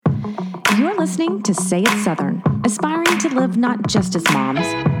You're listening to Say It Southern, aspiring to live not just as moms,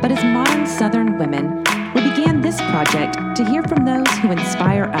 but as modern Southern women. We began this project to hear from those who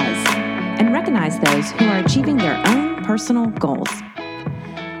inspire us and recognize those who are achieving their own personal goals.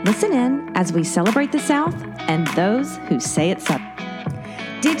 Listen in as we celebrate the South and those who say it Southern.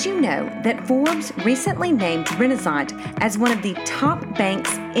 Did you know that Forbes recently named Renasant as one of the top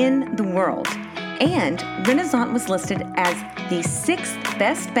banks in the world? And Renasant was listed as the 6th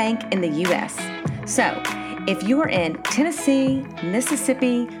best bank in the U.S. So, if you are in Tennessee,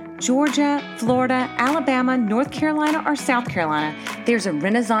 Mississippi, Georgia, Florida, Alabama, North Carolina, or South Carolina, there's a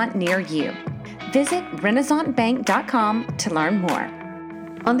Renasant near you. Visit RenasantBank.com to learn more.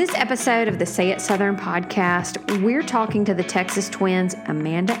 On this episode of the Say It Southern podcast, we're talking to the Texas twins,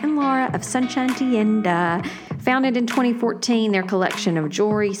 Amanda and Laura of Sunshine Tienda. Founded in 2014, their collection of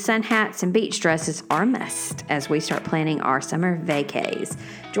jewelry, sun hats, and beach dresses are a must as we start planning our summer vacays.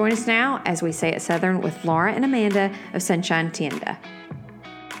 Join us now as we Say It Southern with Laura and Amanda of Sunshine Tienda.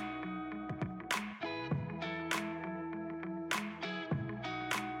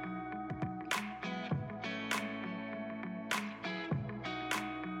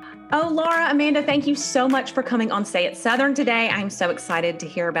 Oh, Laura, Amanda, thank you so much for coming on Say It Southern today. I'm so excited to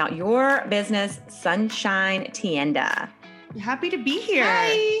hear about your business, Sunshine Tienda. Happy to be here.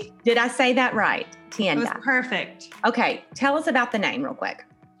 Hi. Did I say that right? Tienda. That was perfect. Okay, tell us about the name real quick.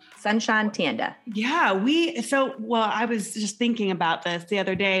 Sunshine Tienda. Yeah, I was just thinking about this the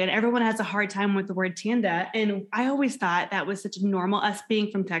other day, and everyone has a hard time with the word tienda. And I always thought that was such a normal, us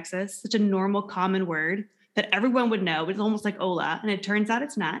being from Texas, such a normal, common word that everyone would know. It's almost like hola, and it turns out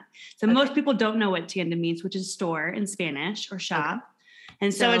it's not. So Most people don't know what tienda means, which is store in Spanish or shop. Okay.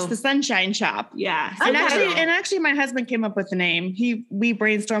 And so it's the Sunshine Shop. Yeah. And actually my husband came up with the name. We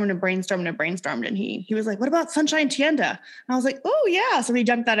brainstormed, and he was like, what about Sunshine Tienda? And I was like, oh yeah. So we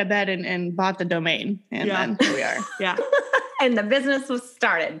jumped out of bed and bought the domain. And then here we are. Yeah. And the business was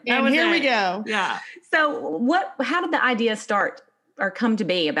started. And here we go. Yeah. So how did the idea start or come to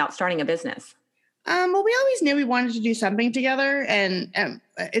be about starting a business? Well, we always knew we wanted to do something together, and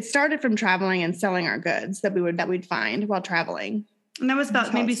it started from traveling and selling our goods that we'd find while traveling. And that was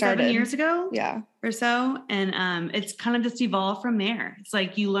about maybe 7 years ago, or so. And it's kind of just evolved from there. It's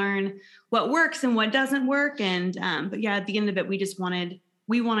like you learn what works and what doesn't work. And but yeah, at the end of it,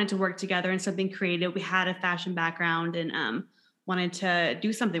 we wanted to work together in something creative. We had a fashion background and wanted to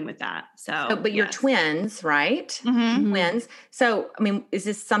do something with that. But you're twins, right? Mm-hmm. Twins. So, I mean, is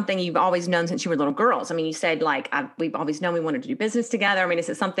this something you've always known since you were little girls? I mean, you said we've always known we wanted to do business together. I mean, is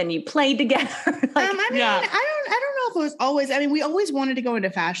it something you played together? I don't know if it was always, we always wanted to go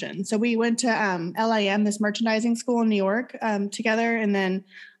into fashion. So we went to LIM, this merchandising school in New York, together. And then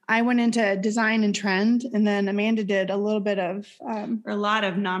I went into design and trend. And then Amanda did a little bit of, a lot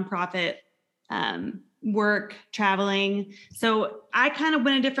of nonprofit, work, traveling. So I kind of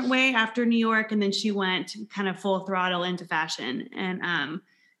went a different way after New York, and then she went kind of full throttle into fashion. And,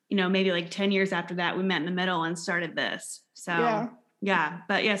 maybe like 10 years after that, we met in the middle and started this. So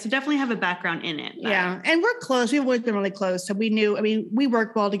so definitely have a background in it. Yeah. And we're close. We've always been really close. So we knew, we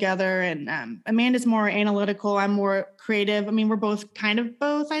work well together, and Amanda's more analytical. I'm more creative. We're both kind of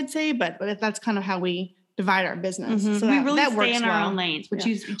both, I'd say, but that's kind of how we divide our business. Mm-hmm. So we really stay in our own lanes, which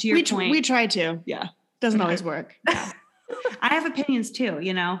is to your point. We try to. Yeah. Doesn't always work. Yeah. I have opinions too,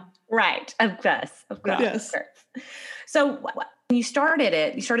 Right. Of course. Yes. So when you started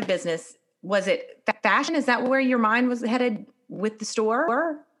business, was it fashion? Is that where your mind was headed with the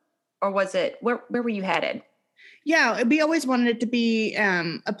store? Or was it, where were you headed? Yeah, we always wanted it to be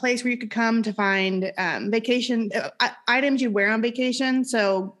a place where you could come to find vacation items you wear on vacation.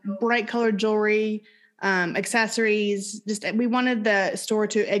 So bright colored jewelry, accessories, we wanted the store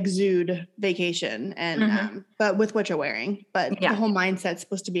to exude vacation and, but with what you're wearing, but the whole mindset's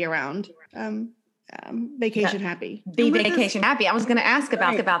supposed to be around, vacation happy. Be vacation happy. I was going to ask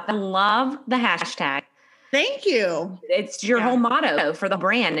about the love the hashtag. Thank you. It's your whole motto for the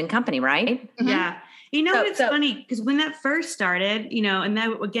brand and company, right? Mm-hmm. Yeah. It's funny because when that first started, and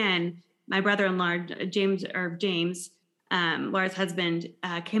that again, my brother-in-law, James, Laura's husband,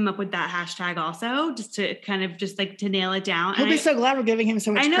 came up with that hashtag also, just to kind of to nail it down. He'll be so glad we're giving him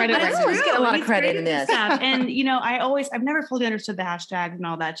so much credit. I always get a lot of credit in this. And, I've never fully understood the hashtag and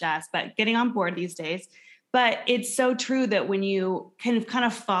all that jazz, but getting on board these days. But it's so true that when you kind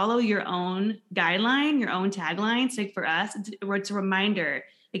of follow your own guideline, your own tagline, so for us, it's a reminder.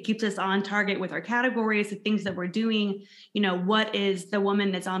 It keeps us on target with our categories, the things that we're doing. What is the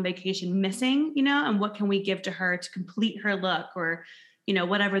woman that's on vacation missing, and what can we give to her to complete her look or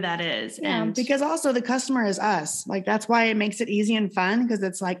whatever that is. Yeah, and because also the customer is us. Like, that's why it makes it easy and fun, because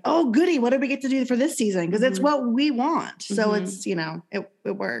it's like, oh, goody, what do we get to do for this season? Because it's what we want. So it's, it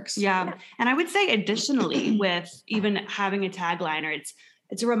works. Yeah. And I would say additionally, with even having a tagline, or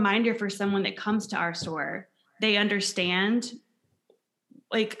it's a reminder for someone that comes to our store, they understand,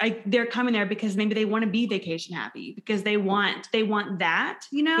 like, they're coming there because maybe they want to be vacation happy, because they want that,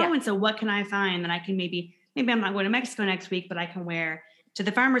 and so what can I find that I can maybe I'm not going to Mexico next week, but I can wear to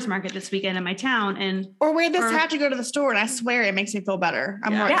the farmer's market this weekend in my town, or wear this hat to go to the store. And I swear it makes me feel better.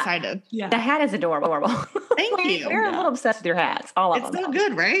 I'm more excited. Yeah. The hat is adorable. Thank you. We're a little obsessed with your hats. All of them. It's so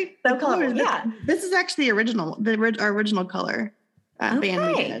good, right? So colorful. Yeah. This is actually our original color band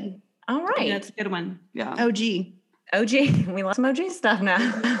we did. All right. Yeah, it's a good one. Yeah. OG. We love some OG stuff now.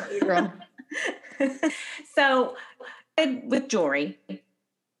 Girl. So with jewelry,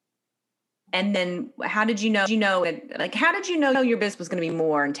 and then how did you know how did you know your business was going to be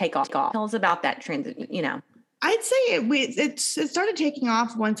more and take off? Tell us about that transition, I'd say it started taking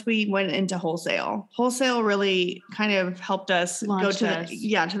off once we went into wholesale. Wholesale really kind of helped us go to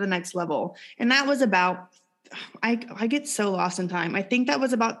the next level. And that was about, I get so lost in time. I think that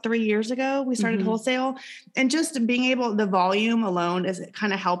was about 3 years ago we started wholesale, and just being able, the volume alone is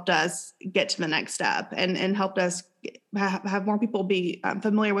kind of helped us get to the next step and helped us have more people be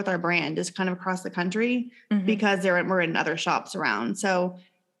familiar with our brand just kind of across the country, because we're in other shops around. So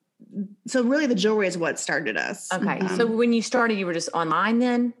really the jewelry is what started us. Okay. So when you started, you were just online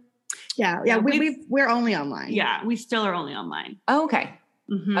then? Yeah. We're only online. Yeah. We still are only online. Oh, okay.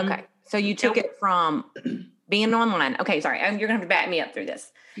 Okay. So you took it from being online. Okay. Sorry. You're going to have to back me up through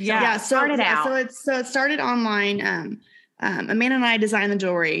this. Yeah. So it started online. Amanda and I designed the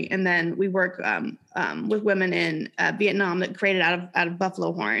jewelry, and then we work with women in Vietnam that created out of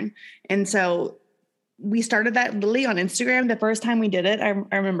buffalo horn. And so we started that literally on Instagram. The first time we did it, I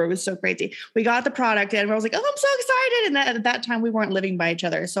remember it was so crazy. We got the product and I was like, oh, I'm so excited. And at that time we weren't living by each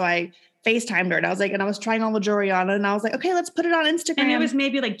other. So I FaceTimed her, and I was trying all the jewelry on it, and I was like, okay, let's put it on Instagram. And it was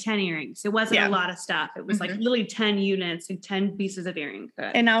maybe like 10 earrings. It wasn't a lot of stuff. It was like literally 10 units and 10 pieces of earrings.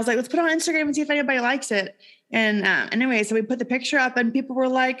 And I was like, let's put it on Instagram and see if anybody likes it. And anyway, so we put the picture up, and people were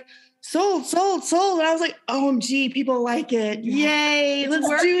like, sold. And I was like, OMG, people like it. Yay, let's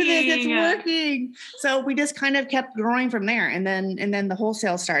do this. It's working. So we just kind of kept growing from there. And then the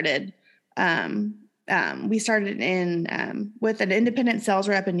wholesale started. We started in with an independent sales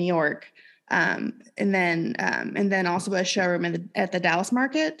rep in New York, and then also a showroom at the Dallas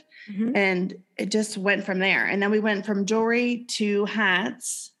market, and it just went from there. And then we went from jewelry to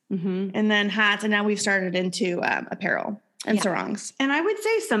hats, and then hats, and now we've started into apparel and sarongs. And I would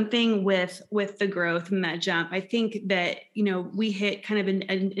say something with the growth and that jump. I think that we hit kind of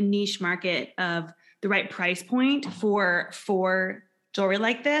a niche market of the right price point for jewelry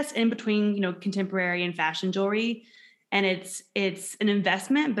like this, in between, contemporary and fashion jewelry. And it's an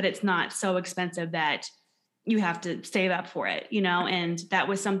investment, but it's not so expensive that you have to save up for it, and that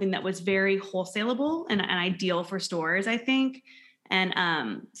was something that was very wholesalable and ideal for stores, I think.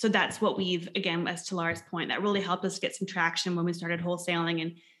 And so that's what we've, again, as to Laura's point, that really helped us get some traction when we started wholesaling.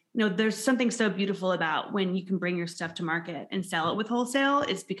 And, there's something so beautiful about when you can bring your stuff to market and sell it with wholesale,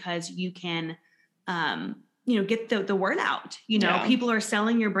 is because you can, get the word out. People are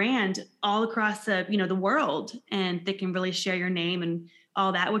selling your brand all across the world, and they can really share your name and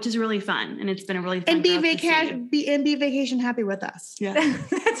all that, which is really fun. And it's been a really fun and be vacation happy with us. Yeah,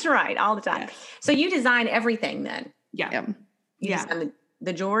 that's right. All the time. Yeah. So you design everything then? Yeah. You design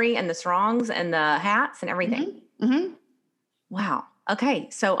the jewelry and the sarongs and the hats and everything. Wow. Okay.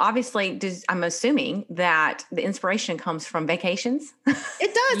 So obviously, I'm assuming that the inspiration comes from vacations. It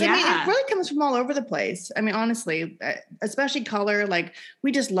does. Yeah. I mean, it really comes from all over the place. I mean, honestly, especially color. Like,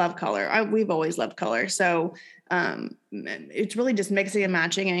 we just love color. We've always loved color. So it's really just mixing and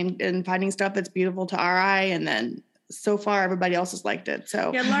matching and finding stuff that's beautiful to our eye. And then so far, everybody else has liked it.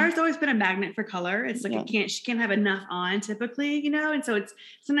 So yeah, Laura's always been a magnet for color. It's like she can't have enough on typically, and so it's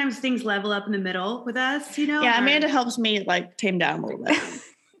sometimes things level up in the middle with us, Yeah, Amanda helps me like tame down a little bit.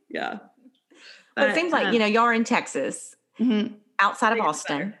 Yeah. But it seems like, you're in Texas, outside of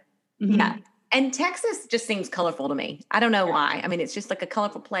Austin. Yeah. And Texas just seems colorful to me. I don't know why. I mean, it's just like a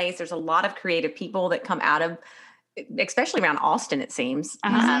colorful place. There's a lot of creative people that come out of, especially around Austin, it seems,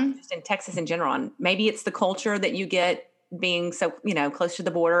 just in Texas in general. And maybe it's the culture that you get being so, close to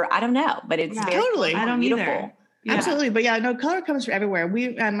the border. I don't know, but it's very totally. I don't beautiful. Either. Yeah. Absolutely. But color comes from everywhere. We,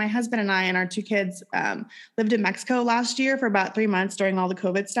 my husband and I and our 2 kids lived in Mexico last year for about 3 months during all the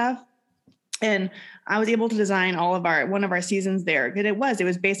COVID stuff. And I was able to design one of our seasons there. And it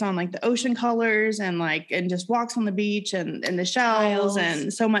was based on like the ocean colors and just walks on the beach and the shells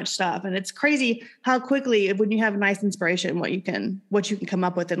and so much stuff. And it's crazy how quickly, when you have nice inspiration, what you can come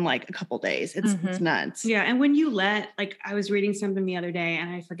up with in like a couple days. It's nuts. Yeah. And when you I was reading something the other day and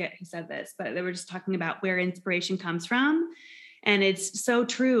I forget who said this, but they were just talking about where inspiration comes from. And it's so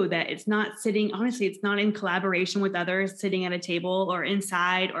true that it's not in collaboration with others, sitting at a table or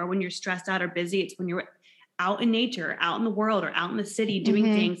inside, or when you're stressed out or busy. It's when you're out in nature, out in the world, or out in the city doing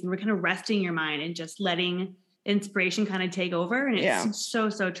things, and we're kind of resting your mind and just letting inspiration kind of take over. And it's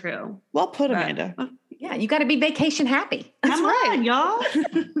so, so true. Well put, Amanda. Yeah. You got to be vacation happy. Come on, y'all.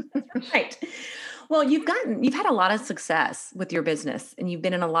 Right. Well, you've had a lot of success with your business and you've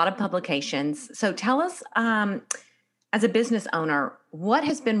been in a lot of publications. So tell us, as a business owner, what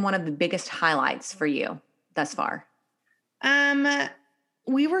has been one of the biggest highlights for you thus far?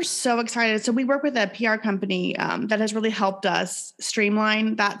 We were so excited. So we work with a PR company that has really helped us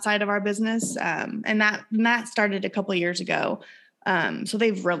streamline that side of our business. And that started a couple of years ago. So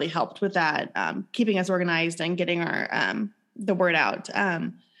they've really helped with that, keeping us organized and getting our the word out.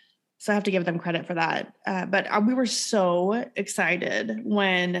 So I have to give them credit for that. But we were so excited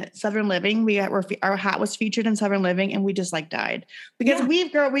when Southern Living, our hat was featured in Southern Living, and we just died because we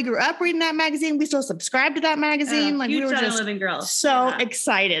grew up reading that magazine. We still subscribe to that magazine. We were just Living girls. So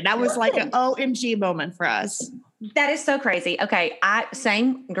excited. That was like an OMG moment for us. That is so crazy. Okay. I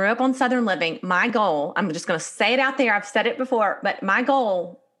grew up on Southern Living. My goal, I'm just going to say it out there. I've said it before, but my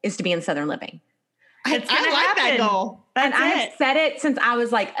goal is to be in Southern Living. I like that goal. And I have said it since I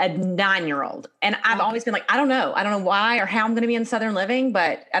was like a 9-year-old. And I've always been like, I don't know why or how I'm going to be in Southern Living,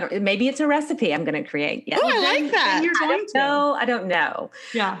 but maybe it's a recipe I'm going to create. Yeah. Oh, I like that. I don't know.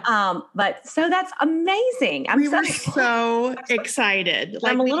 Yeah. But so that's amazing. We were so excited.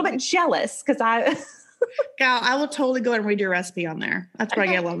 I'm a little bit jealous because Gal, I will totally go and read your recipe on there. That's where I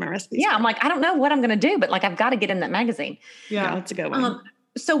get a lot of my recipes. Yeah. I'm like, I don't know what I'm going to do, but I've got to get in that magazine. Yeah, that's a good one.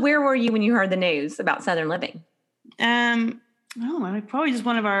 So where were you when you heard the news about Southern Living? Probably just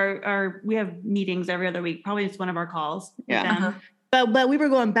one of our we have meetings every other week. Probably just one of our calls. Yeah. But we were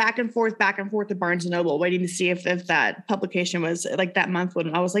going back and forth to Barnes & Noble, waiting to see if that publication was that month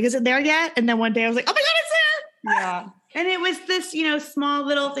when I was like, is it there yet? And then one day I was like, oh my God, it's there. Yeah. And it was this, small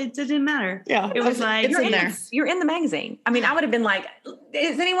little, it didn't matter. Yeah. It was like, it's in there. You're in the magazine. I mean, I would have been like,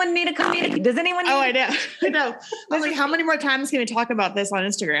 does anyone need a copy? Does anyone need I know. I was like, how many more times can we talk about this on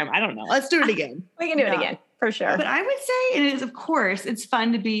Instagram? I don't know. Let's do it again. We can do it again. For sure. But I would say, and it is, of course, it's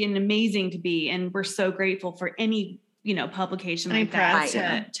fun to be and amazing to be. And we're so grateful for any, publication like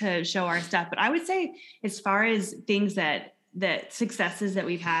that to show our stuff. But I would say, as far as things that successes that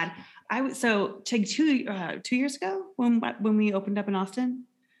we've had, take 2 years ago when we opened up in Austin.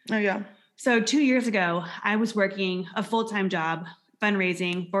 Oh yeah. So 2 years ago, I was working a full-time job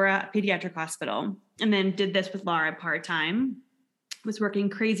fundraising for a pediatric hospital, and then did this with Laura part-time, was working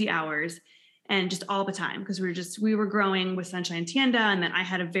crazy hours and just all the time because we were growing with Sunshine Tienda, and then I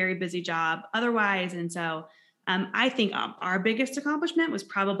had a very busy job otherwise. And so I think our biggest accomplishment was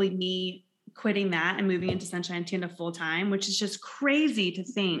probably me quitting that and moving into Sunshine Tienda full time, which is just crazy to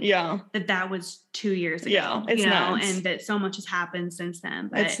think that was 2 years ago. Yeah, it's nuts. And that so much has happened since then.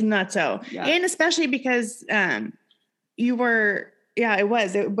 But, it's nuts. And especially because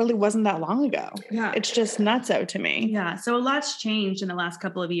it really wasn't that long ago. Yeah. It's just nutso to me. Yeah. So a lot's changed in the last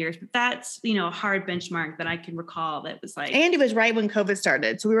couple of years, but that's, a hard benchmark that I can recall that was like. And it was right when COVID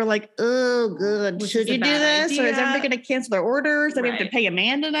started. So we were like, oh, good. Should you do this? Idea. Or is everybody going to cancel their orders? Then we have to pay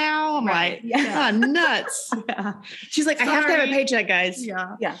Amanda now. I'm like, nuts. Yeah. She's like, I have to have a paycheck, guys.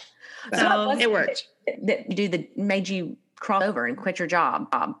 Yeah. Yeah. So it worked. That made you cross over and quit your job?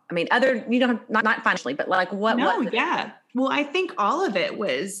 I mean, not financially, but what? No, what? Yeah. Well, I think all of it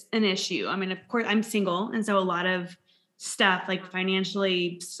was an issue. I mean, of course, I'm single. And so a lot of stuff like financial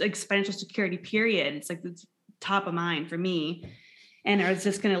security period, it's it's top of mind for me. And is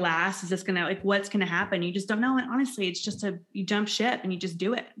this going to last? Is this going to what's going to happen? You just don't know. And honestly, it's just you jump ship and you just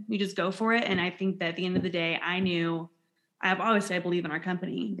do it. You just go for it. And I think that at the end of the day, I believe in our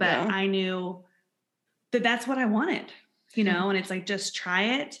company, but I knew that that's what I wanted. And it's just try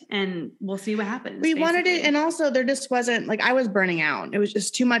it and we'll see what happens. We wanted it. And also there just wasn't I was burning out. It was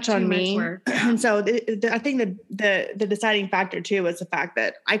just too much on me. Work. And so I think the deciding factor too was the fact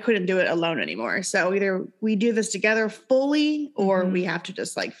that I couldn't do it alone anymore. So either we do this together fully or we have to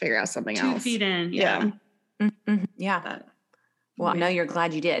just figure out something else. 2 feet in. Yeah. Mm-hmm. Yeah. Well, I know you're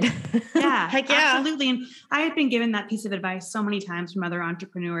glad you did. Yeah. Heck yeah. Absolutely. And I have been given that piece of advice so many times from other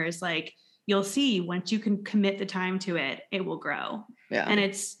entrepreneurs, you'll see once you can commit the time to it, it will grow. Yeah. And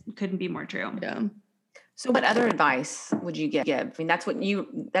it's couldn't be more true. Yeah. So what other advice would you give? I mean, that's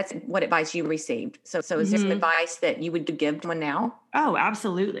what advice you received. So is there some advice that you would give someone now? Oh,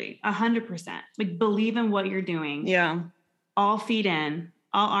 absolutely. 100%. Like, believe in what you're doing. Yeah. All feet in,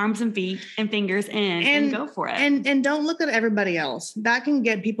 all arms and feet and fingers in, and go for it. And don't look at everybody else. That can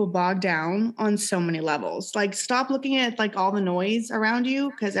get people bogged down on so many levels. Like, stop looking at like all the noise around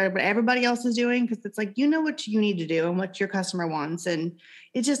you because everybody else is doing, because it's like, you know what you need to do and what your customer wants. And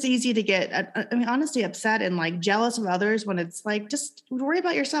it's just easy to get, honestly upset and like jealous of others when it's like, just worry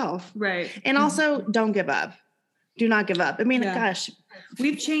about yourself. Right. And also don't give up. Do not give up. I mean, gosh,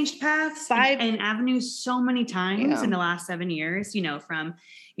 we've changed paths and avenues so many times in the last 7 years, from,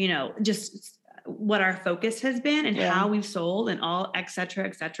 just what our focus has been and how we've sold and all, et cetera,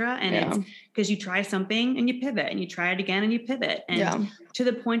 et cetera. And it's because you try something and you pivot and you try it again and you pivot. And to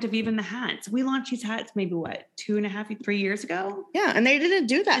the point of even the hats, we launched these hats maybe 2.5, 3 years ago. Yeah. And they didn't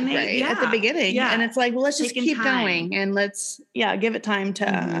do that great at the beginning. Yeah. And it's like, well, let's just keep going and let's give it time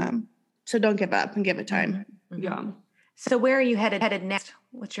to, so don't give up and give it time. Mm-hmm. Yeah. So where are you headed next?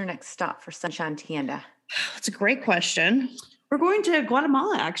 What's your next stop for Sunshine Tienda? That's a great question. We're going to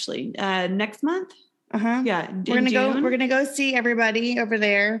Guatemala actually next month. Yeah. We're gonna go see everybody over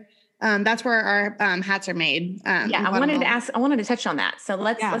there. That's where our hats are made. I wanted to touch on that. So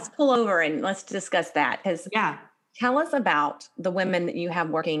let's pull over and let's discuss that. Because tell us about the women that you have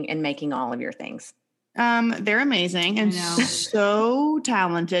working and making all of your things. They're amazing and so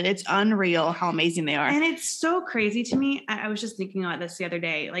talented. It's unreal how amazing they are. And it's so crazy to me. I was just thinking about this the other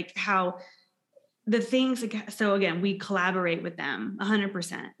day, like how the things, so again, we collaborate with them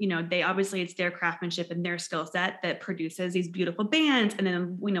 100%. They obviously, it's their craftsmanship and their skill set that produces these beautiful bands and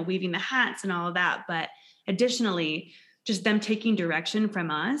then, weaving the hats and all of that. But additionally, just them taking direction from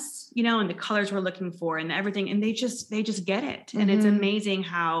us, and the colors we're looking for and everything. And they just get it. And it's amazing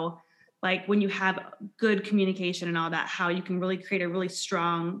how, like, when you have good communication and all that, how you can really create a really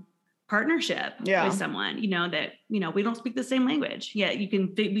strong partnership with someone, that, we don't speak the same language yet.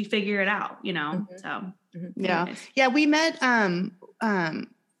 We figure it out, so. Yeah. We met, the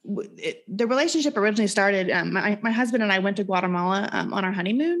relationship originally started, my husband and I went to Guatemala, on our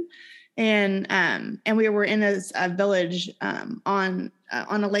honeymoon and we were in a village, on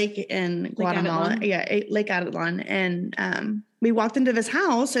a lake in Guatemala. Lake Atitlan. And, we walked into this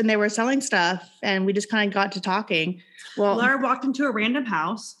house and they were selling stuff and we just kind of got to talking. Well, Laura walked into a random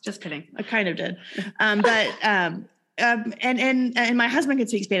house. Just kidding. I kind of did. And my husband could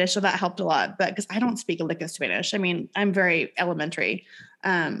speak Spanish, so that helped a lot, but because I don't speak a lick of Spanish. I mean, I'm very elementary.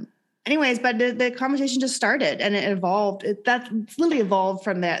 Anyways, but the conversation just started and it evolved. That's literally evolved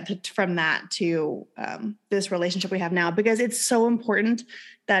from that to this relationship we have now, because it's so important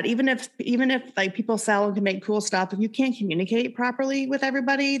that even if like people sell and can make cool stuff, if you can't communicate properly with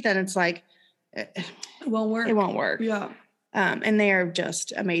everybody, then it's like, it won't work. It won't work. Yeah. And they are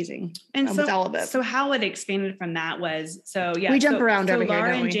just amazing. And so, with all of it. So how it expanded from that was, we jump around over here.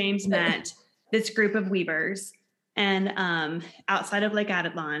 Laura and James met this group of weavers and outside of Lake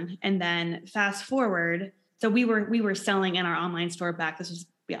Atitlan. And then fast forward. So we were selling in our online store back. This was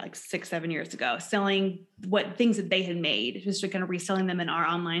like 6-7 years ago, selling what things that they had made, just kind of reselling them in our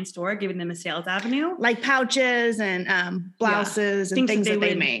online store, giving them a sales avenue, like pouches and blouses and things that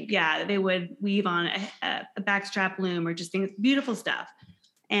they make. Yeah, they would weave on a backstrap loom or just things, beautiful stuff,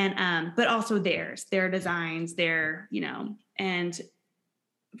 and but also their designs, and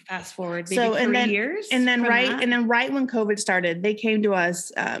fast forward maybe 3 years, and then right when COVID started, they came to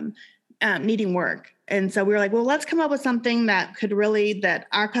us needing work. And so we were like, well, let's come up with something that that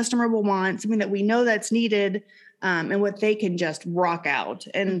our customer will want, something that we know that's needed, and what they can just rock out.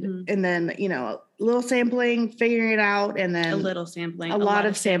 And then, a little sampling, figuring it out, and then a little sampling, a lot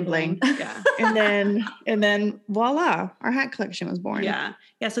of sampling. Yeah. and then voila, our hat collection was born. Yeah.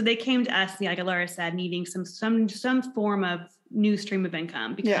 Yeah. So they came to us, like Laura said, needing some form of new stream of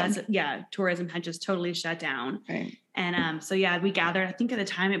income because tourism had just totally shut down. Right. And we gathered, I think at the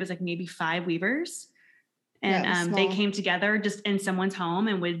time it was like maybe 5 weavers. And they came together just in someone's home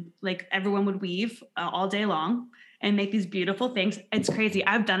and everyone would weave all day long and make these beautiful things. It's crazy.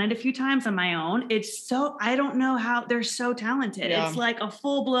 I've done it a few times on my own. I don't know how they're so talented. Yeah. It's like a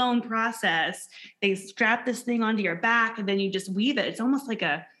full blown process. They strap this thing onto your back and then you just weave it. It's almost like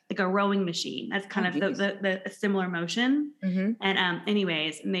a rowing machine. That's kind of the similar motion. Mm-hmm. And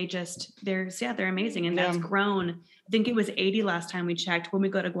anyways, and they're amazing. And that's grown. I think it was 80 last time we checked when we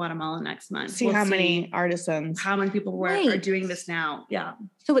go to Guatemala next month. See how many artisans, how many people are doing this now. Yeah.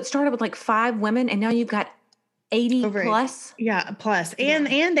 So it started with like 5 women and now you've got 80 plus. Yeah. Plus.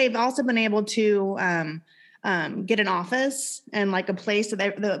 And they've also been able to, get an office and like a place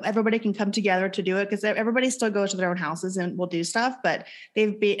that everybody can come together to do it, because everybody still goes to their own houses and will do stuff, but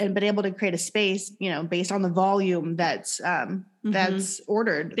they've been able to create a space, based on the volume that's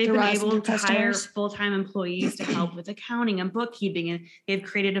ordered. They've been able to customers. hire full-time employees to help with accounting and bookkeeping, and they've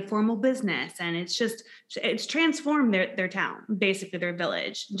created a formal business, and it's transformed their town, basically their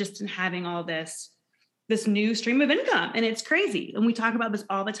village, just in having all this new stream of income. And it's crazy. And we talk about this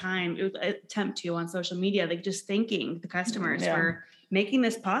all the time, attempt to on social media, like just thanking the customers for making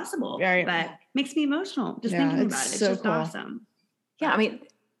this possible. But it makes me emotional just thinking about it. It's so just cool. Awesome. Yeah. I mean,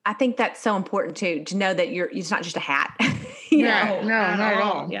 I think that's so important to know that it's not just a hat. No, not at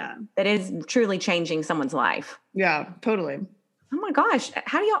all. Yeah. That is truly changing someone's life. Yeah, totally. Oh my gosh.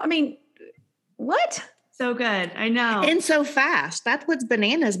 How do y'all, what? So good. I know. And so fast. That's what's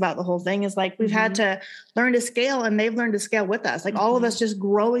bananas about the whole thing, is like, we've had to learn to scale, and they've learned to scale with us. Like all of us just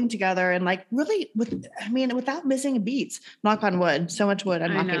growing together, and like really without missing a beat, knock on wood, so much wood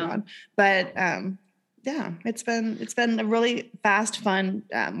I'm knocking on. But, it's been a really fast, fun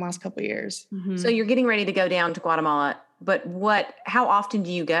last couple of years. Mm-hmm. So you're getting ready to go down to Guatemala, but how often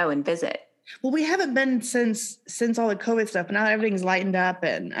do you go and visit? Well, we haven't been since all the COVID stuff. Now everything's lightened up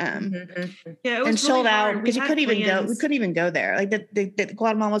and it was chilled really out, because we couldn't even go there. Like the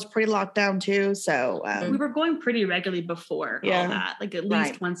Guatemala was pretty locked down too. So we were going pretty regularly before all that, like at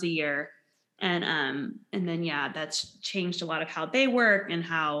least once a year. And then that's changed a lot of how they work and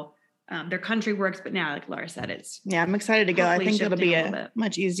how their country works. But now, like Laura said, I'm excited to go. I think it'll be a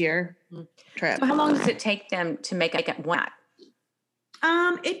much easier trip. So how long does it take them to make one?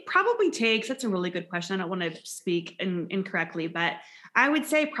 It probably takes, that's a really good question. I don't want to speak incorrectly, but I would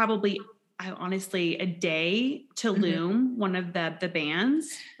say probably, honestly, a day to loom one of the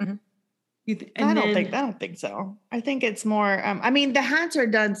bands. Mm-hmm. I don't think so. I think it's more, the hats are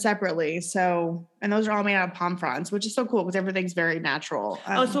done separately. So, and those are all made out of palm fronds, which is so cool because everything's very natural.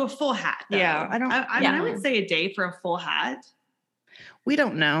 So a full hat. Though. Yeah. I would say a day for a full hat. We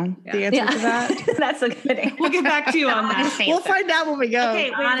don't know the answer to that. That's a good answer. We'll get back to you on that. We'll find out when we go.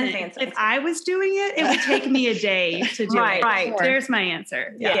 Okay, if I was doing it, it would take me a day to do it. Right. There's my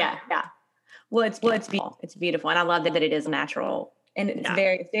answer. Yeah. Well, it's beautiful. It's beautiful. And I love that it is natural. And it's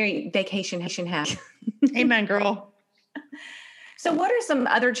very vacation happy. Amen, girl. So what are some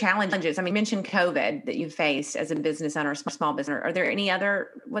other challenges? You mentioned COVID that you faced as a business owner, small business. Are there any other,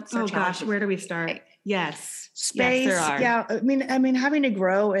 what's our challenges? Gosh, where do we start? Yes. Space. Yes, there are. Yeah. I mean, having to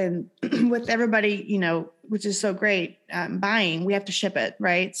grow and with everybody, which is so great, buying, we have to ship it.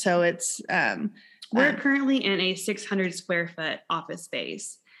 Right. So it's, we're currently in a 600 square foot office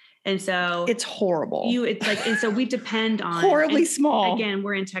space. And so it's horrible. And so we depend on horribly small. Again,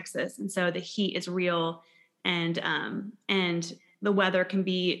 we're in Texas. And so the heat is real and the weather can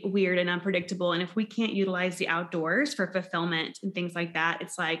be weird and unpredictable. And if we can't utilize the outdoors for fulfillment and things like that,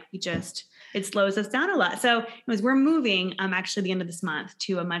 it's like it slows us down a lot. So as we're moving, actually the end of this month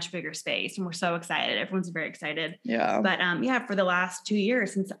to a much bigger space, and we're so excited. Everyone's very excited. Yeah. But for the last 2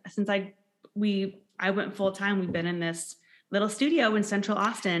 years since I went full time, we've been in this little studio in Central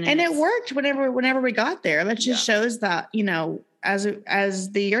Austin, and it worked whenever we got there. That just shows that as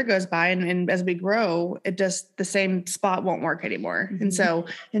the year goes by and as we grow, it just the same spot won't work anymore. Mm-hmm.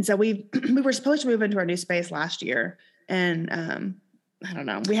 And so we were supposed to move into our new space last year, and I don't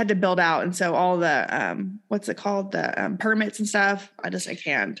know, we had to build out, and so all the what's it called, the permits and stuff. I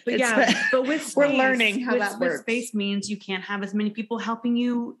can't. But with space, we're learning how that works. With space means you can't have as many people helping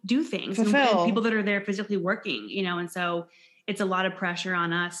you do things, and people that are there physically working. And so it's a lot of pressure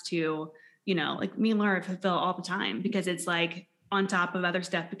on us to, like me and Laura fulfill all the time, because it's like on top of other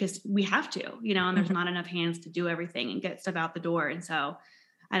stuff, because we have to, and there's not enough hands to do everything and get stuff out the door. And so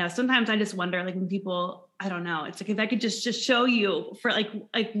I know sometimes I just wonder, like when people, I don't know, it's like, if I could just show you for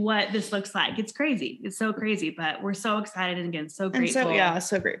like what this looks like, it's crazy. It's so crazy, but we're so excited. And again, so grateful. And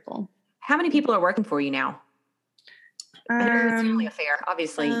so grateful. How many people are working for you now? It's a family affair,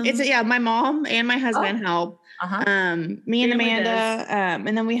 obviously. My mom and my husband help. Me and Amanda,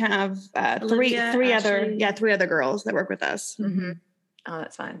 and then we have three other girls that work with us. Mm-hmm. Oh,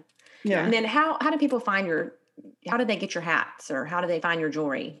 that's fun. Yeah. And then how do people find how do they get your hats, or how do they find your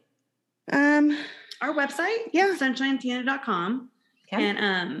jewelry? Our website, sunshinetienda.com. Okay.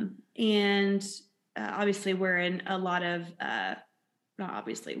 And obviously we're in a lot of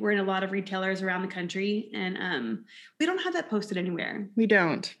we're in a lot of retailers around the country, and we don't have that posted anywhere. We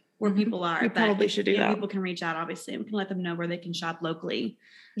don't. Where people are. We probably should do that. People can reach out, obviously, and we can let them know where they can shop locally.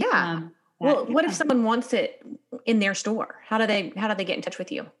 Yeah. What if someone wants it in their store? How do they get in touch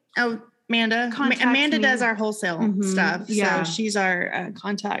with you? Oh, Amanda does our wholesale stuff. Yeah. So she's our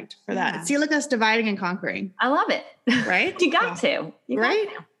contact for that. Yeah. See, look, us dividing and conquering. I love it. Right? You got to. You got Right?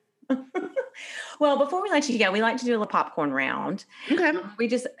 to. Well, before we let you go, we like to do a little popcorn round. Okay. We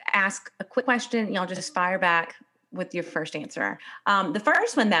just ask a quick question. Y'all just fire back with your first answer. The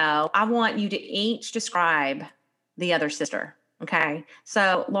first one, though, I want you to each describe the other sister. Okay.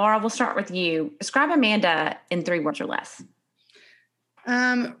 So, Laura, we'll start with you. Describe Amanda in 3 words or less.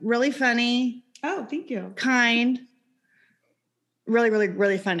 Really funny, Oh, thank you. kind, really, really,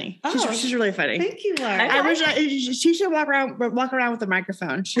 really funny. Oh. She's really funny. Thank you, Laura. Okay. I wish she should walk around with a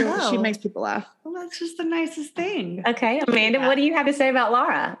microphone. She Oh. makes people laugh. Well, that's just the nicest thing. Okay. Amanda, what do you have to say about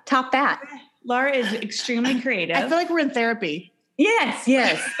Laura? Top that. Laura is extremely creative. I feel like we're in therapy. Yes.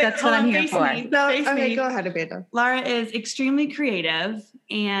 That's what I'm here for. Okay, go ahead, Amanda. Laura is extremely creative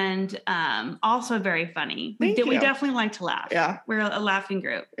and also very funny. We Thank you. definitely like to laugh. Yeah. We're a laughing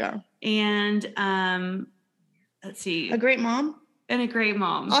group. Yeah. And let's see. A great mom. And a great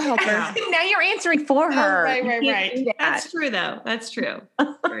mom. I'll help her. Yeah. Now you're answering for her. right, You right, can't right. do that. That's true, though. That's true.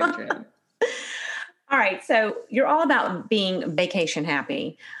 Very true. All right. So you're all about being vacation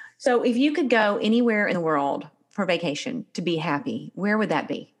happy. So if you could go anywhere in the world for vacation to be happy, where would that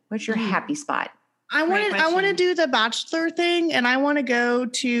be? What's your happy spot? I Great want to question. do the bachelor thing, and I want to go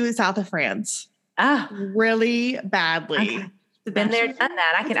to the south of France Ah, really badly. okay. The Been there, Bachelor? done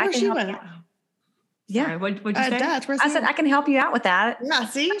that. I That's can where she help you went. out. Yeah. Yeah. What'd you say? That's where I said I can help you out with that. yeah.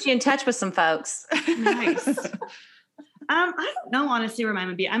 See, Put you in touch with some folks. Nice. I don't know, honestly, where mine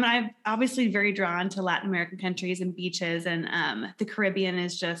would be. I mean, I'm obviously very drawn to Latin American countries and beaches, and the Caribbean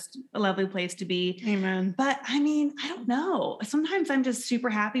is just a lovely place to be. amen. But I mean, I don't know. Sometimes I'm just super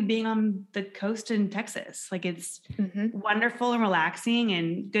happy being on the coast in Texas. Like it's wonderful and relaxing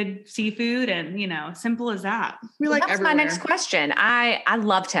and good seafood and, simple as that. We like That's my everywhere. next question. I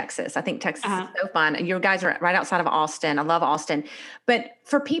love Texas. I think Texas is so fun. You guys are right outside of Austin. I love Austin. But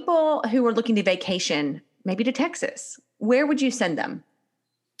for people who are looking to vacation, maybe to Texas, where would you send them?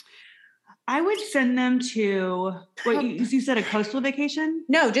 I would send them to, you said a coastal vacation?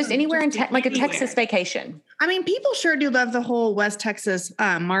 No, just anywhere Just like a anywhere. Texas vacation. I mean, people sure do love the whole West Texas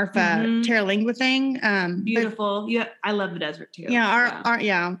Marfa Mhm. Terra thing. But Beautiful. Yeah, I love the desert too. yeah,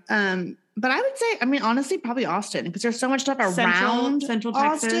 but I would say, I mean, honestly, probably Austin, because there's so much stuff around Central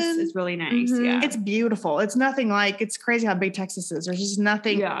Texas Austin. is really nice. Mhm. Yeah. It's beautiful. It's nothing like, it's crazy how big Texas is. There's just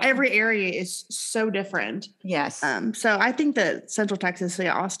nothing. Yeah. Every area is so different. Yes. So I think that Central Texas,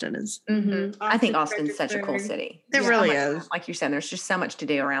 Austin is. Mhm. I think Austin, Austin's such a cool Fredericksburg. city. It Yeah, really Oh my is. God. Like you said, there's just so much to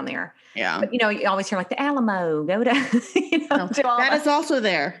do around there. Yeah. But, you always hear like the Alamo, go to, No, to all that is also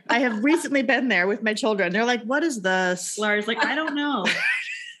there. I have recently been there with my children. They're like, "What is this?" Laura's like, I don't know.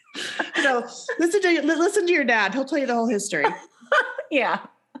 So listen to your dad. He'll tell you the whole history. Yeah.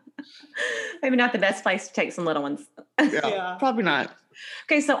 Maybe not the best place to take some little ones. Yeah. Probably not.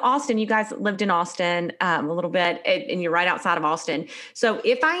 Okay, so Austin, you guys lived in Austin a little bit, and you're right outside of Austin. So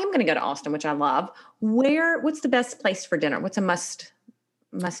if I am going to go to Austin, which I love, what's the best place for dinner? What's a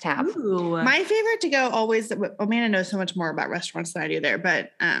must have? Ooh. My favorite to go always. Amanda knows so much more about restaurants than I do there,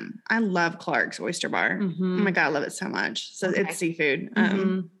 but I love Clark's Oyster Bar. Oh Mhm. my god, I love it so much. So Okay. it's seafood.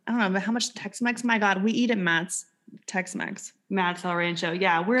 Mhm. I don't know, but how much Tex-Mex? My God, we eat at Matt's Tex-Mex. Matt's El Rancho.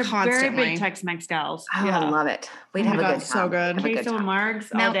 Yeah, we're very Constantly. big Tex-Mex gals. Oh, Yeah. I love it. We'd Oh my have a God, good so time. good. Have a good Queso and time.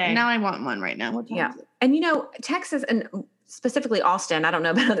 Margs all day. Now I want one right now. What time Yeah. is it? And Texas and specifically Austin, I don't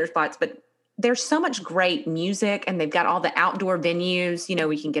know about other spots, but there's so much great music and they've got all the outdoor venues,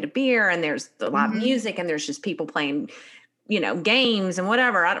 we can get a beer and there's the live Mhm. music and there's just people playing, games and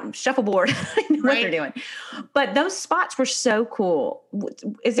whatever. Shuffleboard, I know what they're Right. doing. But those spots were so cool.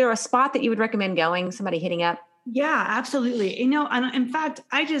 Is there a spot that you would recommend going, somebody hitting up? Yeah, absolutely. And in fact,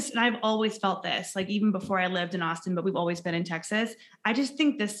 and I've always felt this, like even before I lived in Austin, but we've always been in Texas. I just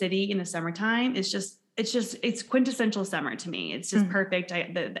think the city in the summertime is it's quintessential summer to me. It's just Mhm. perfect.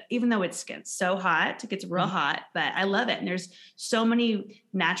 Even though it gets so hot, it gets real hot, but I love it. And there's so many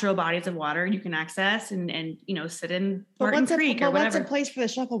natural bodies of water you can access and sit in Barton Creek or What's whatever. a place for the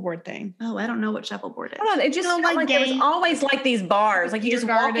shuffleboard thing? Oh, I don't know what shuffleboard is. Hold on, it just felt like there was games. always like these bars. Like you Beer just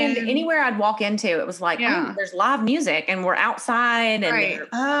walk into garden. anywhere I'd walk into, it was like, Yeah. there's live music and we're outside and Right.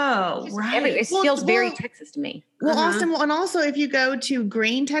 Oh, right. it feels very Texas to me. Well, Uh-huh. Austin, and also if you go to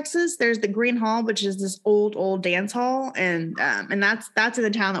Green, Texas, there's the Green Hall, which is this old dance hall, and that's in the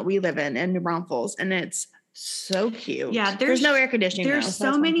town that we live in New Braunfels, and it's so cute. Yeah, there's no air conditioning. There's though, so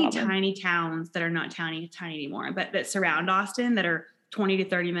that's one many problem. tiny towns that are not tiny anymore, but that surround Austin that are 20 to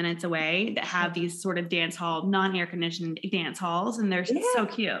 30 minutes away that have these sort of dance hall, non-air conditioned dance halls. And they're so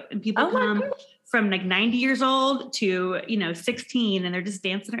cute. And people come from like 90 years old to, 16, and they're just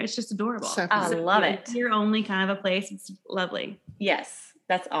dancing. It's just adorable. So I love it. It's your only kind of a place. It's lovely. Yes,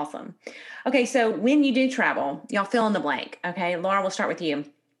 that's awesome. Okay, so when you do travel, y'all fill in the blank. Okay, Laura, we'll start with you.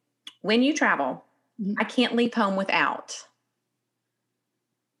 When you travel, I can't leave home without.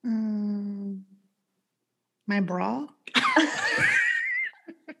 My bra.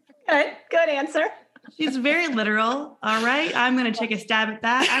 Good answer. She's very literal. All right. I'm going to take a stab at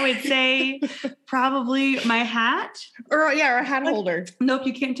that. I would say probably my hat. Or a hat holder. Nope,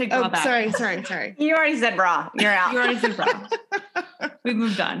 you can't take bra back. Sorry. You already said bra. You're out. You already said bra. We've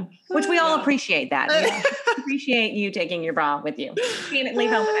moved on. Which we all appreciate that. We appreciate you taking your bra with you. You can't leave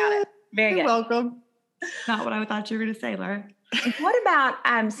home without it. Very You're good. welcome. Not what I thought you were going to say, Laura. What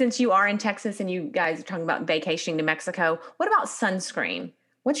about, since you are in Texas and you guys are talking about vacationing to Mexico, what about sunscreen?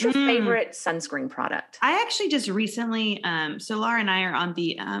 What's your favorite sunscreen product? I actually just recently, so Laura and I are on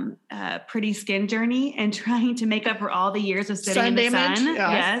the pretty skin journey and trying to make up for all the years of sitting in the sun.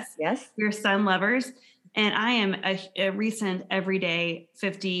 Yes. We're sun lovers. And I am a recent everyday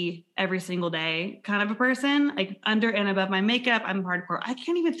 50 every single day kind of a person, like under and above my makeup. I'm hardcore. I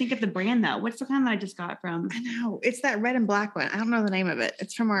can't even think of the brand though. What's the kind that I just got from? I know. It's that red and black one. I don't know the name of it.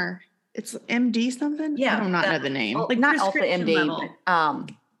 It's from it's MD something. Yeah. I do not know the name. Like not Ultra prescription MD, level.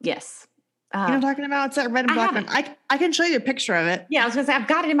 but yes. You know what I'm talking about? It's that red and black one. I can show you a picture of it. Yeah, I was going to say, I've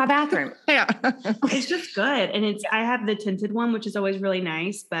got it in my bathroom. Yeah. It's just good. And I have the tinted one, which is always really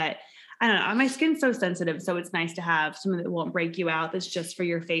nice, but I don't know. My skin's so sensitive. So it's nice to have something that won't break you out. That's just for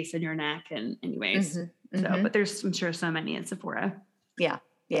your face and your neck. And anyways, but there's, I'm sure, so many at Sephora. Yeah.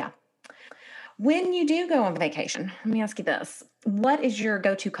 When you do go on vacation, let me ask you this. What is your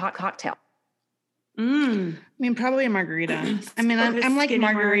go-to cocktail? I mean, probably a margarita. I mean, I'm like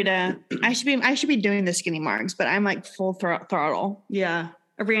margarita. I should be doing the skinny margs, but I'm like full throttle. Yeah.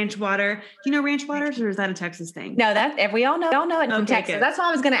 A ranch water. Do you know ranch waters, or is that a Texas thing? No, we all know it from Okay, Texas. good. That's why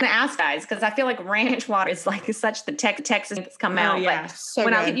I was going to ask guys, because I feel like ranch water is like such the Texas that's come out. yeah. But So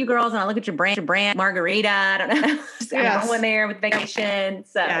when I good. look at you girls and I look at your brand margarita, I don't know. I'm going there with vacation.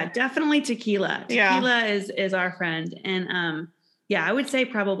 So Yeah, definitely tequila. Yeah. Tequila is our friend. And I would say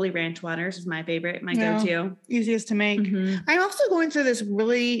probably ranch waters is my favorite, my go-to. Easiest to make. I'm also going through this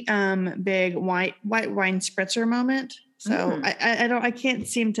really big white wine spritzer moment. So I can't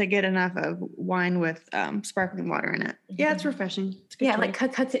seem to get enough of wine with sparkling water in it. Yeah, it's refreshing. It's good yeah, too. like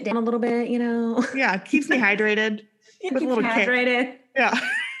cuts it down a little bit, Yeah, it keeps me hydrated. Keep with a little kick. hydrated. Yeah,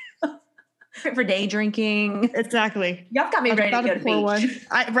 For day drinking. exactly. Y'all got me ready to go to the beach.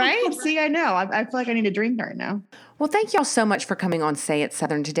 Right? See, I know. I feel like I need a drink right now. Well, thank y'all so much for coming on Say It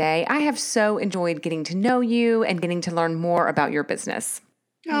Southern today. I have so enjoyed getting to know you and getting to learn more about your business.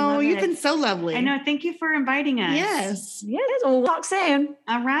 Oh, love you've it. been so lovely. I know. Thank you for inviting us. Yes. Yes, we'll talk soon.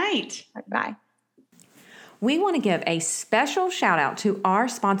 All right. Bye. We want to give a special shout out to our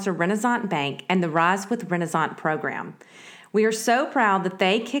sponsor, Renaissance Bank, and the Rise with Renaissance program. We are so proud that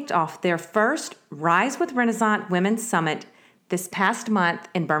they kicked off their first Rise with Renaissance Women's Summit this past month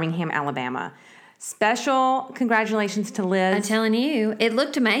in Birmingham, Alabama. Special congratulations to Liz. I'm telling you, it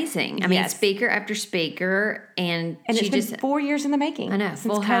looked amazing. I mean, Yes. speaker after speaker, and And she it's been 4 years in the making. I know, Since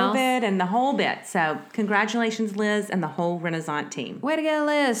full COVID house. and the whole bit. So congratulations, Liz, and the whole Renaissance team. way to go,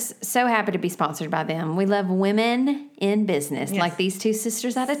 Liz. So happy to be sponsored by them. We love women in business, like these two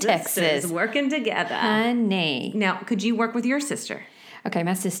sisters out of Texas. Working together. Honey. Now, could you work with your sister? Okay,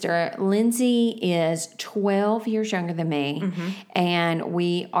 my sister Lindsay is 12 years younger than me, and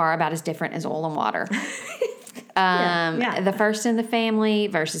we are about as different as oil and water. The first in the family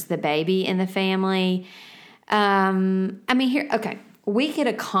versus the baby in the family. I mean, we could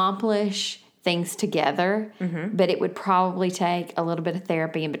accomplish things together, but it would probably take a little bit of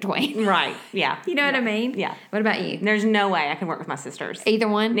therapy in between. Right. Yeah. You know what I mean? Yeah. What about you? There's no way I can work with my sisters. Either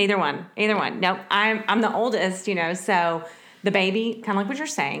one? Neither one. Nope. I'm the oldest, so the baby, kind of like what you're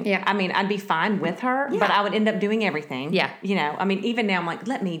saying. Yeah. I mean, I'd be fine with her, but I would end up doing everything. Yeah. I mean, even now I'm like,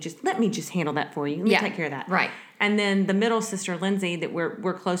 let me just handle that for you. Let me take care of that. Right. And then the middle sister, Lindsay, that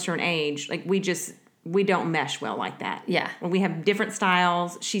we're closer in age, like we don't mesh well like that. Yeah. When we have different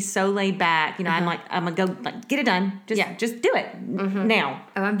styles, she's so laid back. I'm gonna go like get it done. Just do it now.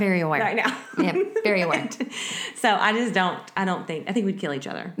 Oh, I'm very aware. Right now. Yeah, very aware. So I think we'd kill each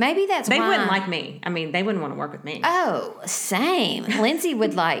other. Maybe that's They why. wouldn't like me. I mean, they wouldn't want to work with me. Oh, same. Lindsay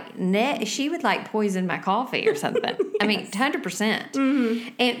would she would poison my coffee or something. I mean,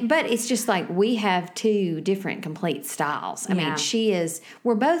 100%. But it's just like we have two different complete styles. I mean,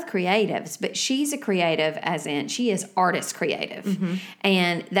 we're both creatives, but she's a creative creative, as in she is artist creative.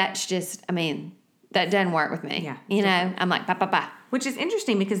 And that's just, I mean, that doesn't work with me. Yeah, You know, I'm like, bah. Which is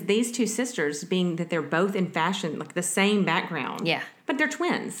interesting because these two sisters, being that they're both in fashion, like the same background. Yeah. But they're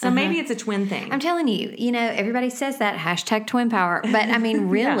twins. So maybe it's a twin thing. I'm telling you, you know, everybody says that, hashtag twin power. But I mean,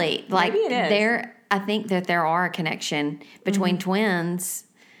 really, like, maybe it is. I think that there are a connection between twins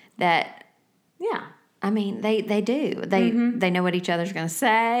that, Yeah. I mean, they do. They know what each other's going to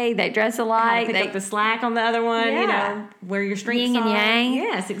say. They dress alike. Pick up the slack on the other one, you Yeah. know, where your strengths Yin and are. yang.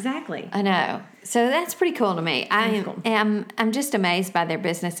 Yes, exactly. I know. So that's pretty cool to me. cool. I'm just amazed by their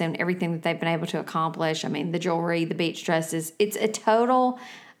business and everything that they've been able to accomplish. I mean, the jewelry, the beach dresses. It's a total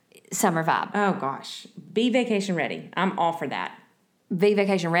summer vibe. Oh, gosh. Be vacation ready. I'm all for that. Be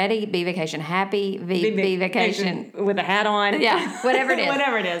vacation ready, be vacation happy, be vacation. With a hat on. Yeah, whatever it is.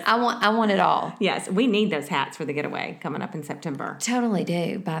 Whatever it is. I want it all. Yes, we need those hats for the getaway coming up in September. Totally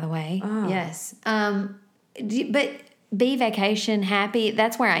do, by the way. Oh. Yes. But be vacation happy.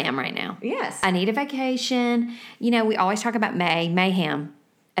 That's where I am right now. Yes. I need a vacation. You know, we always talk about mayhem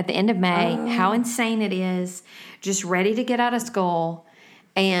at the end of May, how insane it is, just ready to get out of school.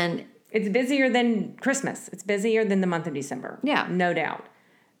 And It's busier than Christmas. It's busier than the month of December. Yeah. No doubt.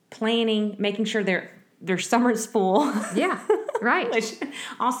 Planning, making sure their summer's full. yeah, right. Which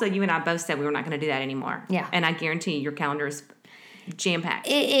also you and I both said we were not going to do that anymore. Yeah. And I guarantee your calendar is jam-packed.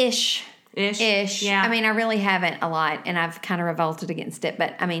 Ish. Yeah. I mean, I really haven't a lot, and I've kind of revolted against it.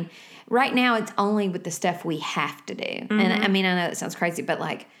 But I mean, right now it's only with the stuff we have to do. And I mean, I know it sounds crazy, but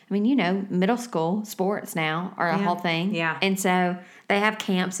like, I mean, you know, middle school sports now are a whole thing. Yeah. And so they have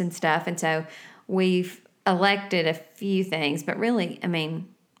camps and stuff. And so we've elected a few things, but really, I mean,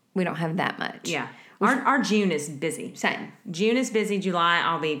 we don't have that much. Yeah. Our June is busy. Same. June is busy. July,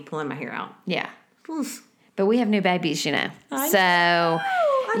 I'll be pulling my hair out. Yeah. Oof. But we have new babies, you know.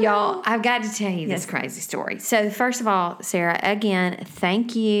 Y'all, I've got to tell you this crazy story. So, first of all, Sarah, again,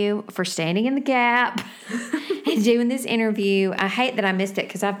 thank you for standing in the gap and doing this interview. I hate that I missed it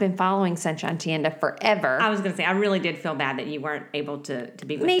because I've been following Sunshine Tienda forever. I was going to say, I really did feel bad that you weren't able to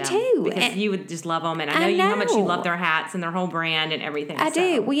be with them. Me too. Because And- you would just love them. And I I know you how much you know. love their hats and their whole brand and everything. I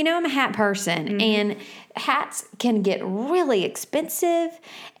do. Well, you know, I'm a hat person, and hats can get really expensive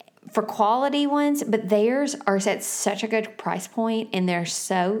for quality ones, but theirs are at such a good price point, and they're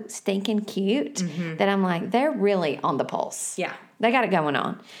so stinking cute that I'm like, they're really on the pulse. Yeah. They got it going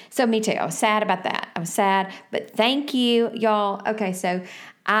on. So me too. I was sad about that. I was sad, but thank you, y'all. Okay, so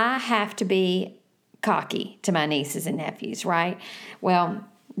I have to be cocky to my nieces and nephews, right? Well,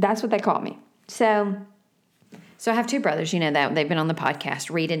 that's what they call me. So I have two brothers, you know that. They've been on the podcast,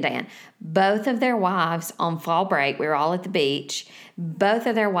 Reed and Dan. Both of their wives on fall break, we were all at the beach, both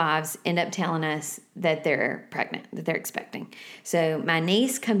of their wives end up telling us that they're pregnant, that they're expecting. So my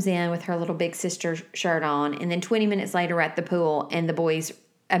niece comes in with her little big sister shirt on, and then 20 minutes later we're at the pool, and the boys,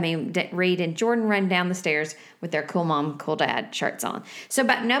 Reed and Jordan run down the stairs with their cool mom, cool dad shirts on. So,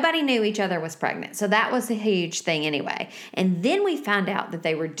 but nobody knew each other was pregnant. So that was a huge thing anyway. And then we found out that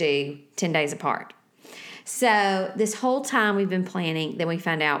they were due 10 days apart. So this whole time we've been planning, then we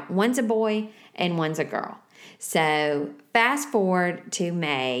found out one's a boy and one's a girl. So fast forward to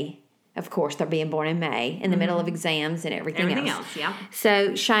May. Of course, they're being born in May, in the middle of exams and everything else. Yeah.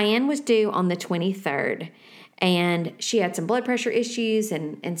 So Cheyenne was due on the 23rd, and she had some blood pressure issues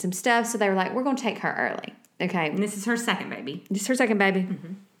and some stuff. So they were like, we're going to take her early. Okay. And this is her second baby. This is her second baby.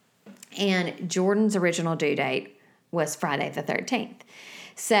 And Jordan's original due date was Friday the 13th.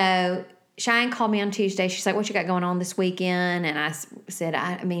 So Cheyenne called me on Tuesday. She's like, what you got going on this weekend? And I said,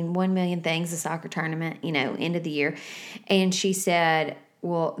 I mean, 1 million things, the soccer tournament, you know, end of the year. And she said,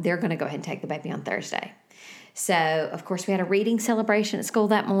 well, they're going to go ahead and take the baby on Thursday. So, of course, we had a reading celebration at school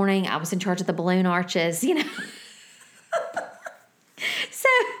that morning. I was in charge of the balloon arches, you know. So,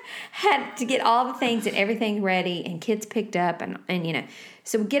 had to get all the things and everything ready, and kids picked up, and you know.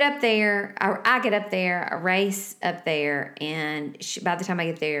 So we get up there, I get up there, I race up there, and by the time I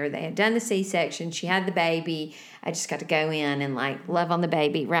get there, they had done the C-section, she had the baby. I just got to go in and like love on the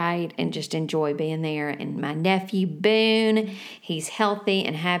baby, right? And just enjoy being there. And my nephew, Boone, he's healthy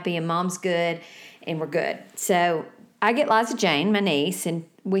and happy, and mom's good, and we're good. So I get Liza Jane, my niece, and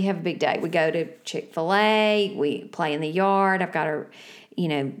we have a big day. We go to Chick-fil-A, we play in the yard. I've got her, you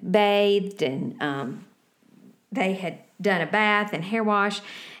know, bathed, and they had done a bath and hair wash.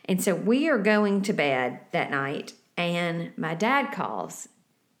 And so we are going to bed that night, and my dad calls,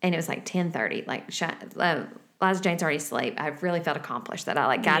 and it was like 10:30. Like, Liza Jane's already asleep. I really felt accomplished that I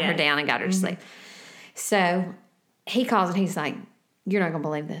like got her down and got her to sleep. So he calls, and he's like, you're not going to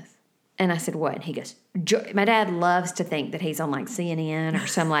believe this. And I said, what? And he goes, my dad loves to think that he's on like CNN or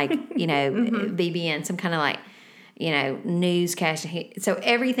some like, BBN, some kind of like, newscast. So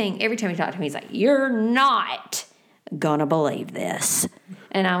every time he talked to me, he's like, you're not gonna believe this.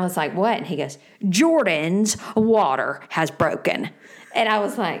 And I was like, what? And he goes, Jordan's water has broken. And I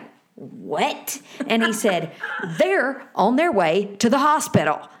was like, what? And he said, they're on their way to the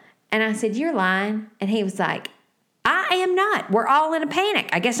hospital. And I said, you're lying. And he was like, I am not. We're all in a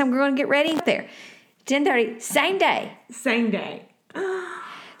panic. I guess I'm going to get ready there. 10:30, same day. Same day.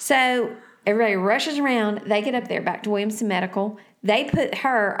 So everybody rushes around. They get up there back to Williamson Medical. They put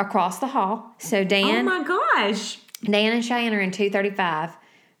her across the hall. So Dan. Oh my gosh. Dan and Cheyenne are in 235.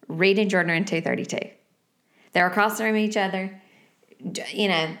 Reed and Jordan are in 232. They're across the room from each other.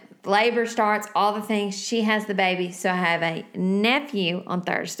 Labor starts, all the things. She has the baby. So I have a nephew on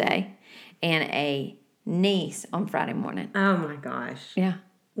Thursday and a niece on Friday morning. Oh my gosh. Yeah.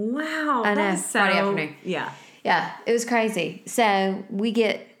 Wow. I know. That's Friday afternoon. Yeah. Yeah. It was crazy. So we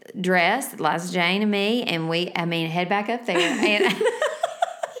get dressed, Liza Jane and me, and head back up there. And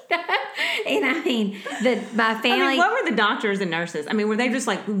my family. What were the doctors and nurses? Were they just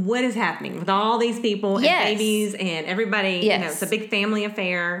like, what is happening with all these people and babies and everybody? Yes. It's a big family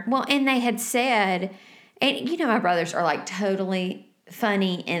affair. Well, and they had said, and my brothers are like totally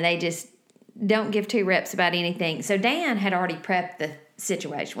funny and they just don't give two rips about anything. So Dan had already prepped the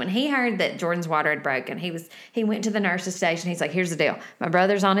situation. When he heard that Jordan's water had broken, he went to the nurse's station. He's like, here's the deal. My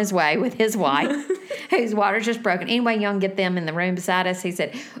brother's on his way with his wife, whose water's just broken. Anyway, y'all can get them in the room beside us. He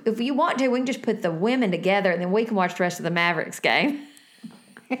said, if you want to, we can just put the women together and then we can watch the rest of the Mavericks game.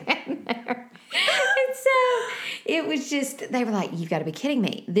 And so it was just, they were like, you've got to be kidding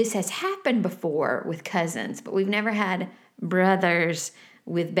me. This has happened before with cousins, but we've never had brothers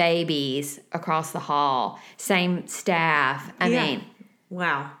with babies across the hall, same staff. I mean,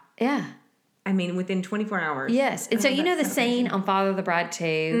 wow. Yeah. Within 24 hours. Yes. And so the scene on Father of the Bride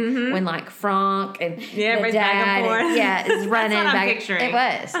 2 when like Frank and the dad back and forth. is running That's what back. I'm picturing.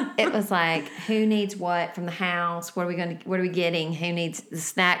 It was like, who needs what from the house? What are we getting? Who needs the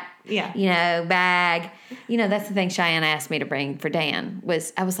snack? Yeah. Bag. That's the thing Cheyenne asked me to bring for Dan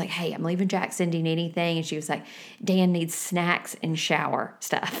I was like, hey, I'm leaving Jackson. Do you need anything? And she was like, Dan needs snacks and shower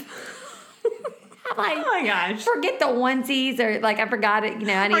stuff. I'm like, oh my gosh. Forget the onesies or like I forgot it.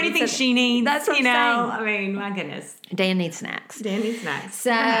 I need or anything she needs. That's what I'm saying. My goodness. Dan needs snacks. So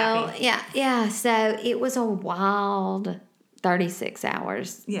yeah. So it was a wild 36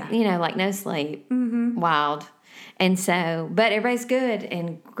 hours. Yeah. Like no sleep. Mm-hmm. Wild. And so, but everybody's good.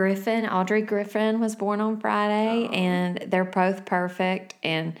 And Audrey Griffin was born on Friday, and they're both perfect.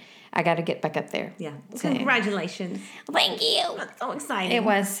 And I got to get back up there. Yeah. So, congratulations. Thank you. That's so exciting. It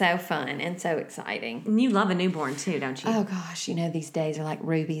was so fun and so exciting. And you love a newborn too, don't you? Oh gosh, these days are like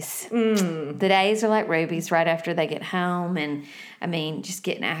rubies. The days are like rubies right after they get home, and just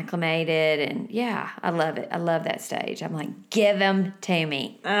getting acclimated, and yeah, I love it. I love that stage. I'm like, give them to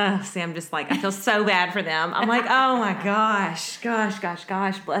me. See, I'm just like, I feel so bad for them. I'm like, oh my gosh,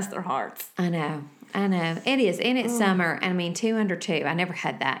 bless their hearts. I know. It is. And it's summer. And 2 under 2. I never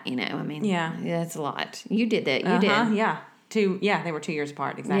had that, Yeah. That's a lot. You did that. You did. Yeah. They were 2 years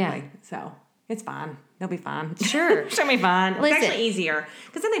apart. Exactly. Yeah. So it's fine. They'll be fine. Sure. She'll be fine. Listen, it's actually easier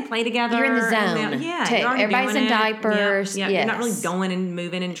because then they play together. You're in the zone. Too. Everybody's in diapers. Yeah. Yes. You're not really going and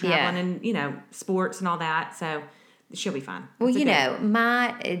moving and traveling and, sports and all that. So she'll be fine. Well,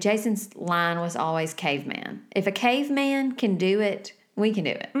 Jason's line was always caveman. If a caveman can do it, we can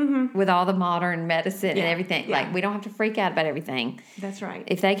do it with all the modern medicine and everything. Yeah. Like, we don't have to freak out about everything. That's right.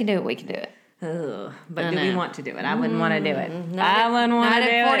 If they can do it, we can do it. Ugh, but do we want to do it? I wouldn't want to do it. I wouldn't want to do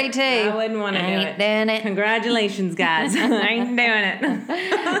it. 42. I wouldn't want to do it. Doing it. Congratulations, guys. I ain't doing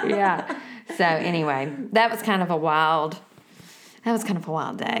it. Yeah. So anyway, that was kind of a wild day. Well, so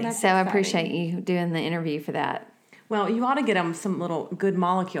exciting. I appreciate you doing the interview for that. Well, you ought to get them some little good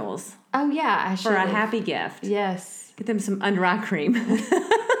molecules. Oh yeah, I should. For a happy gift. Yes. Get them some under eye cream.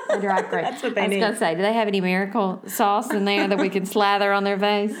 Under eye cream. That's what they need. I was going to say, do they have any miracle sauce in there that we can slather on their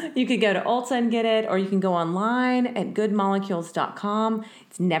face? You could go to Ulta and get it, or you can go online at goodmolecules.com.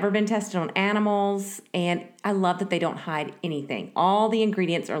 It's never been tested on animals, and I love that they don't hide anything. All the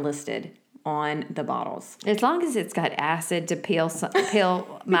ingredients are listed on the bottles. As long as it's got acid to peel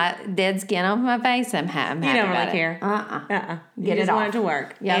my dead skin off my face, I'm happy. You don't really care. Get it off. You want it to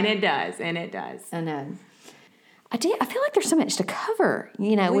work. Yep. And it does. I know. I feel like there's so much to cover,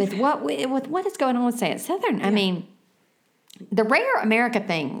 with what is going on with Say It Southern. Yeah. The Rare America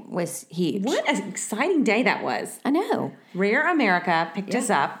thing was huge. What an exciting day that was. I know. Rare America picked us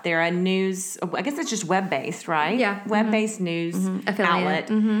up. They're a news, I guess it's just web-based, right? Yeah. Web-based news Affiliate.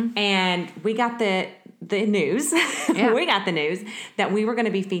 outlet. And we got the news. Yeah. We got the news that we were going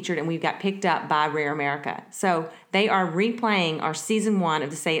to be featured, and we got picked up by Rare America. So they are replaying our season 1 of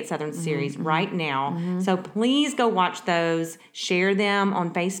the Say It Southern series right now. So please go watch those. Share them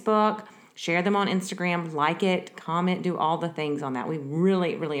on Facebook. Share them on Instagram. Like it. Comment. Do all the things on that. We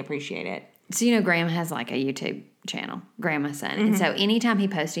really, really appreciate it. So, you know, Graham has like a YouTube channel, Graham, my son. And so anytime he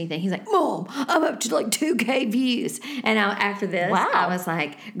posts anything, he's like, Mom, I'm up to like 2K views. And after this, Wow. I was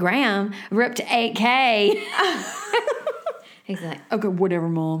like, Graham, we're up to 8K. He's like, okay, whatever,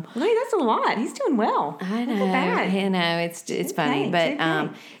 Mom. Wait, that's a lot. He's doing well. I know. Look at that. I know. It's funny.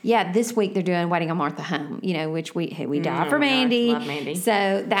 But yeah, this week they're doing Waiting on Martha Home, you know, which we died for my gosh, Mandy. love Mandy.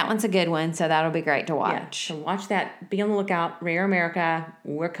 So that one's a good one. So that'll be great to Yeah, watch. so watch that. Be on the lookout. Rare America,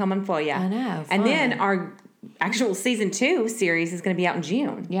 we're coming for you. I know, And fun. then our actual season 2 series is going to be out in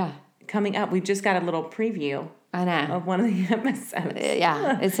June. Yeah, Coming up, we've just got a little preview I know. of one of the episodes.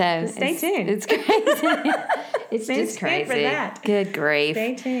 Yeah, it's so Stay tuned. It's crazy. It's Stay just tuned crazy. for that. Good grief.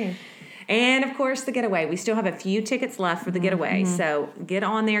 Stay tuned. And of course, the getaway. We still have a few tickets left for the getaway. So get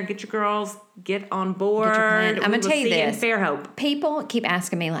on there, get your girls, get on board. plan. I'm gonna We will tell you see in this. Fairhope. People keep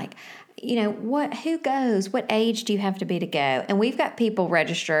asking me like, you know, who goes? What age do you have to be to go? And we've got people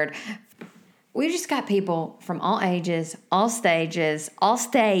registered. We've just got people from all ages, all stages, all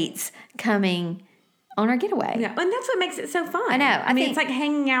states coming on our getaway. Yeah, and that's what makes it so fun. I know. I mean, think- it's like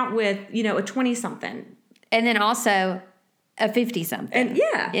hanging out with, you know, a 20-something. And then also a 50-something. And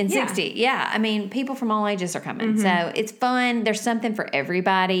yeah, And yeah. 60. Yeah. I mean, people from all ages are coming. So it's fun. There's something for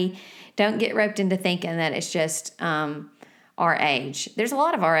everybody. Don't get roped into thinking that it's just our age. There's a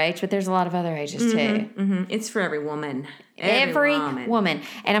lot of our age, but there's a lot of other ages too. It's for every woman. Every woman.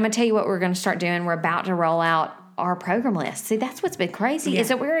 And I'm going to tell you what we're going to start doing. We're about to roll out our program list. See, that's what's been crazy is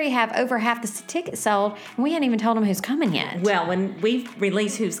that we already have over half the tickets sold, and we hadn't even told them who's coming yet. Well, when we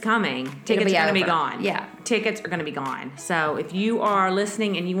release who's coming, tickets be are going to be over. gone. Yeah. Tickets are going to be gone. So if you are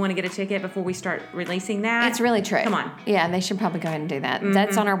listening and you want to get a ticket before we start releasing that, It's really true. Come on. Yeah, they should probably go ahead and do that.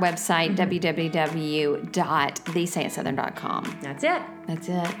 That's on our website, www.thesayitsouthern.com. That's it. That's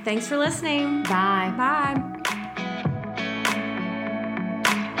it. Thanks for listening. Bye. Bye.